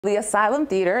The Asylum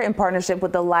Theater, in partnership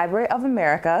with the Library of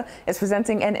America, is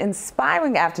presenting an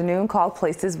inspiring afternoon called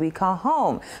Places We Call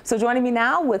Home. So joining me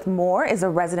now with more is a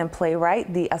resident playwright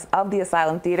of the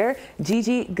Asylum Theater,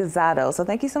 Gigi Guisado. So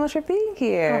thank you so much for being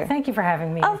here. Well, thank you for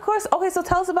having me. Of course. Okay, so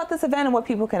tell us about this event and what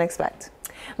people can expect.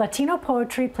 Latino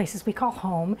Poetry, Places We Call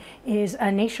Home is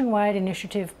a nationwide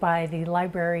initiative by the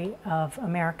Library of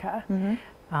America.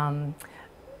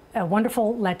 A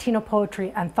wonderful Latino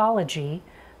poetry anthology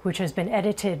which has been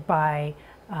edited by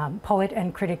poet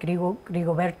and critic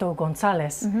Rigoberto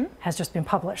Gonzalez, has just been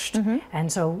published.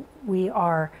 And so we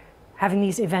are having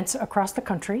these events across the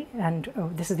country, and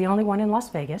this is the only one in Las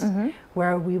Vegas,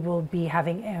 where we will be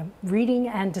having a reading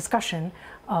and discussion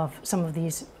of some of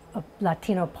these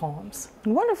Latino poems.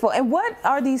 Wonderful. And what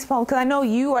are these poems? Because I know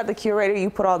you are the curator, you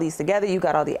put all these together, you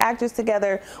got all the actors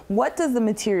together. What does the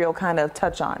material kind of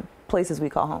touch on, Places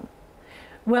We Call Home?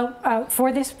 Well,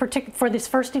 for this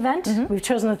first event, we've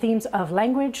chosen the themes of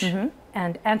language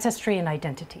and ancestry and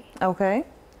identity. Okay.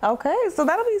 Okay, so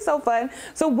that'll be so fun.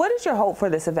 So what is your hope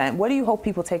for this event? What do you hope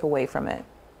people take away from it?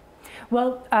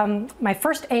 Well, my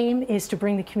first aim is to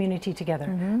bring the community together.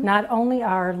 Not only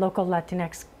our local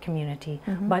Latinx community,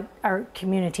 but our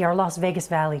community, our Las Vegas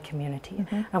Valley community.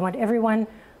 I want everyone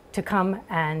to come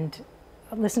and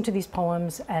listen to these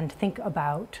poems and think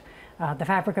about the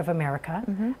fabric of America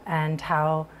and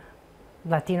how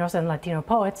Latinos and Latino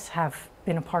poets have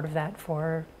been a part of that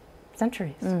for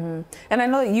centuries. And I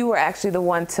know that you were actually the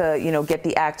one to, get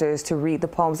the actors to read the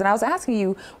poems. And I was asking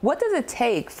you, what does it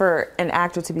take for an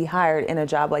actor to be hired in a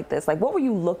job like this? Like, what were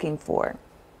you looking for?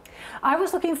 I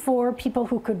was looking for people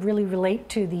who could really relate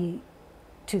to the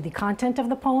content of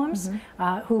the poems,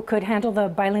 who could handle the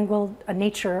bilingual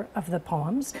nature of the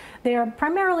poems. They are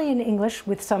primarily in English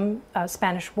with some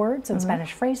Spanish words and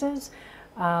Spanish phrases,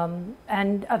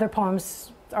 and other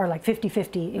poems are like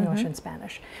 50-50 English and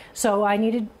Spanish. So I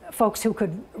needed folks who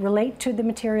could relate to the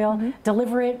material,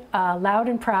 deliver it loud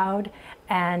and proud,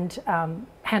 and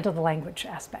handle the language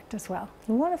aspect as well.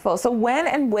 Wonderful. So when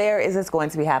and where is this going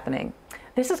to be happening?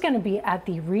 This is going to be at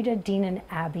the Rita Deanan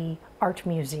Abbey Art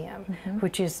Museum,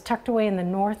 which is tucked away in the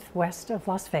northwest of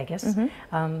Las Vegas.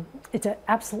 It's an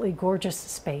absolutely gorgeous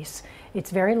space.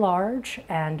 It's very large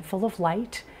and full of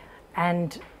light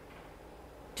and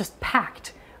just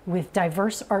packed with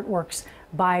diverse artworks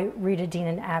by Rita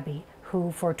Deanan Abbey,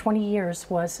 who for 20 years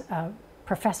was a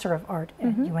professor of art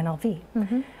at UNLV.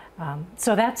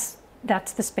 So that's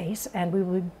the space, and we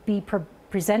will be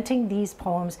presenting these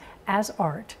poems as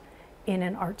art in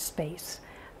an art space.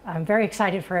 I'm very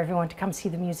excited for everyone to come see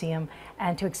the museum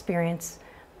and to experience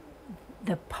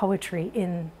the poetry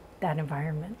in that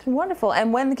environment. Wonderful.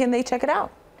 And when can they check it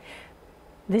out?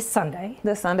 This Sunday.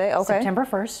 This Sunday, okay. September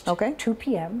 1st, okay. 2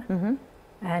 p.m.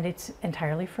 And it's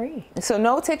entirely free. So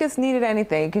no tickets needed,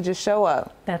 anything. You can just show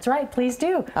up. That's right. Please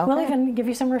do. Okay. We'll even give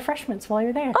you some refreshments while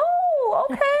you're there. Oh,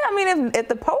 okay. I mean, if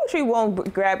the poetry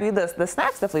won't grab you, the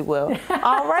snacks definitely will.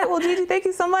 All right. Well, Gigi, thank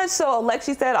you so much. So like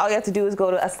she said, all you have to do is go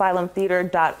to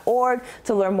asylumtheater.org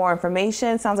to learn more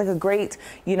information. Sounds like a great,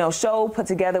 show put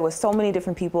together with so many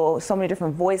different people, so many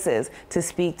different voices to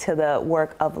speak to the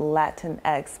work of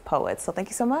Latinx poets. So thank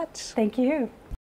you so much. Thank you.